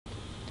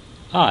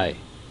Hi,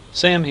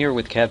 Sam here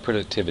with CAD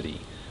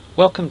Productivity.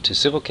 Welcome to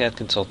Civil CAD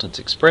Consultant's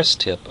Express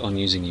tip on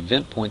using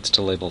event points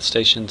to label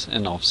stations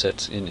and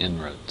offsets in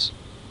InRoads.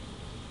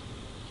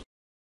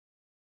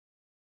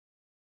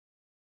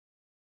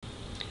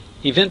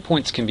 Event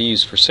points can be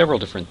used for several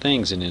different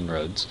things in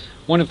InRoads,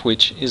 one of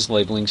which is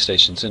labeling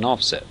stations and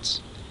offsets.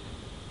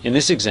 In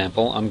this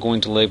example, I'm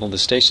going to label the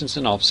stations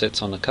and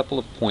offsets on a couple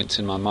of points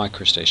in my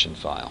MicroStation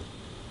file.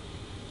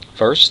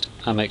 First,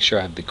 I make sure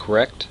I have the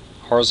correct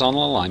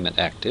horizontal alignment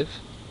active.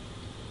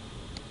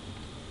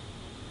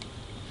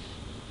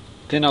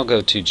 Then I'll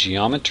go to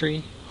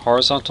Geometry,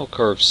 Horizontal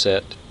Curve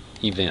Set,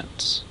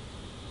 Events.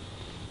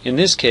 In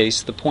this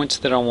case, the points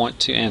that I want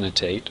to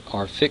annotate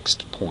are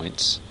fixed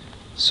points,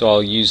 so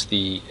I'll use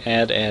the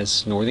Add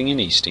as Northing and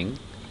Easting.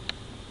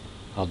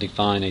 I'll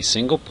define a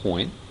single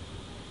point,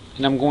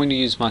 and I'm going to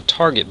use my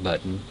Target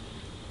button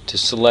to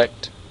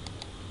select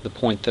the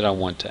point that I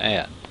want to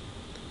add.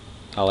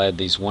 I'll add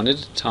these one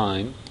at a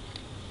time,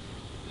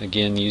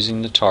 again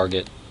using the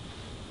target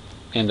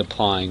and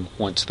applying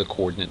once the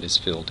coordinate is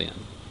filled in.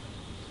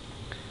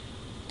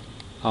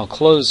 I'll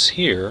close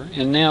here,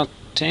 and now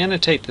to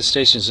annotate the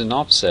stations and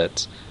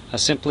offsets, I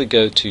simply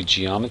go to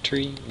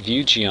Geometry,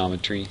 View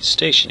Geometry,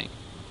 Stationing.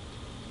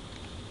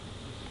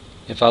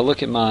 If I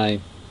look at my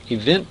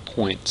Event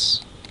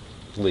Points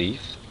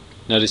leaf,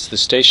 notice the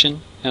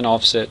station and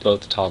offset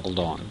both toggled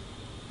on.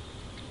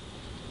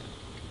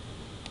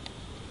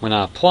 When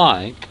I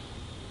apply,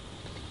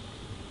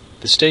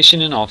 the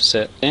station and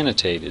offset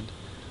annotated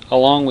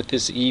along with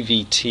this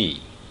EVT.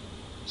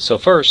 So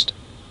first,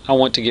 I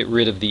want to get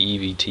rid of the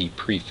EVT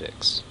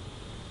prefix.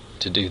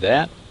 To do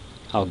that,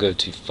 I'll go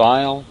to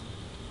File,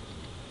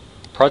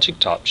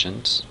 Project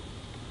Options,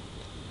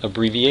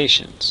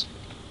 Abbreviations.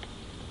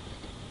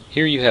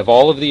 Here you have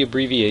all of the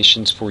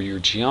abbreviations for your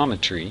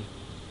geometry,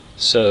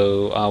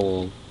 so I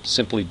will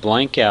simply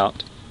blank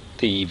out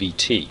the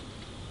EVT.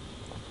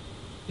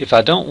 If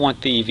I don't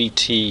want the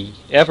EVT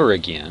ever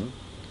again,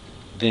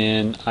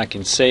 then I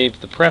can save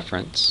the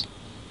preference,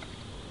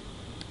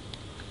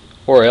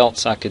 or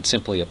else I could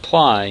simply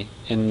apply,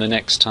 and the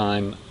next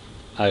time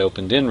I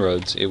opened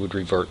InRoads it would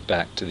revert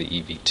back to the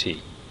EVT.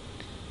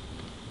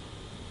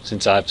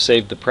 Since I've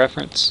saved the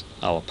preference,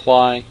 I'll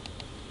apply,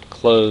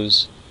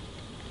 close,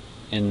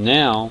 and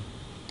now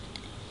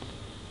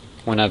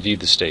when I view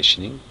the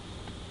stationing,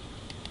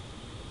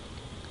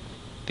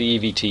 the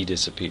EVT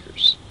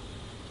disappears.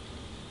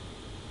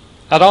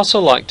 I'd also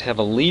like to have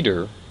a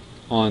leader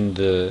on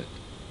the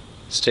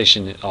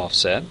station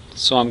offset,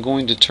 so I'm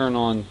going to turn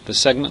on the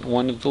segment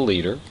 1 of the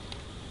leader,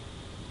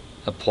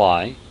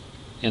 apply,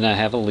 and I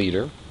have a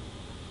leader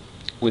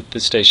with the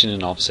station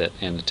and offset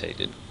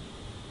annotated.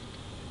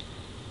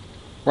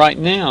 Right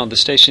now the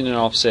station and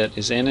offset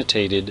is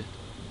annotated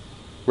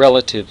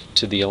relative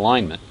to the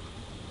alignment.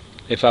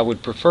 If I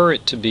would prefer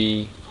it to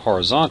be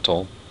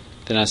horizontal,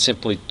 then I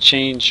simply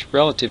change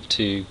relative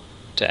to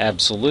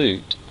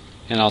absolute,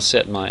 and I'll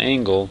set my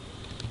angle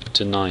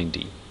to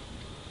 90.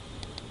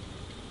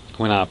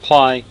 When I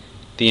apply,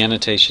 the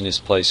annotation is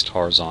placed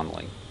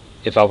horizontally.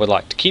 If I would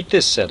like to keep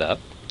this set up,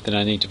 then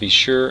I need to be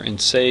sure and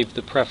save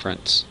the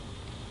preference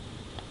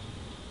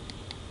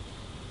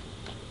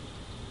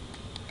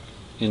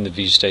in the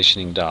View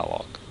Stationing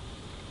dialog.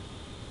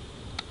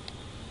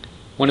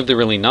 One of the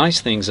really nice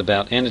things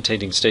about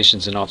annotating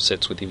stations and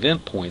offsets with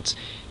event points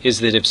is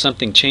that if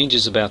something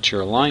changes about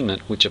your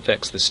alignment which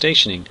affects the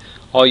stationing,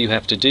 all you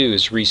have to do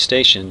is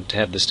restation to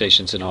have the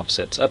stations and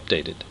offsets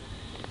updated.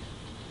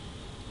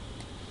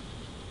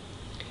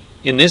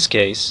 In this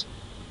case,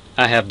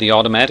 I have the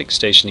automatic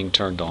stationing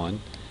turned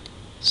on,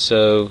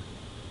 so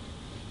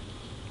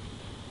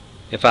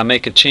if I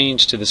make a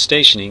change to the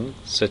stationing,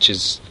 such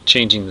as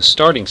changing the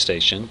starting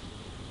station,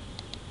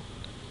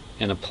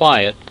 and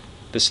apply it,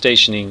 the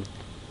stationing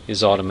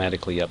is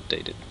automatically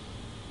updated.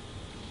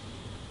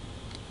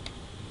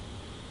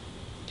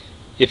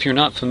 If you're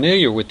not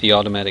familiar with the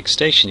automatic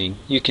stationing,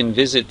 you can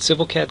visit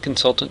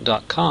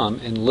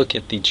civilcadconsultant.com and look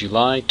at the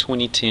July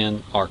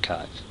 2010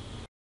 archive.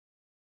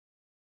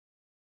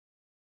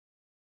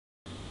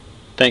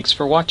 Thanks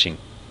for watching.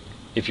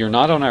 If you're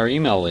not on our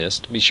email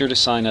list, be sure to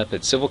sign up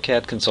at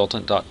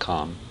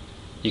civilcadconsultant.com.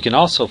 You can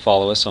also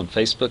follow us on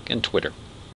Facebook and Twitter.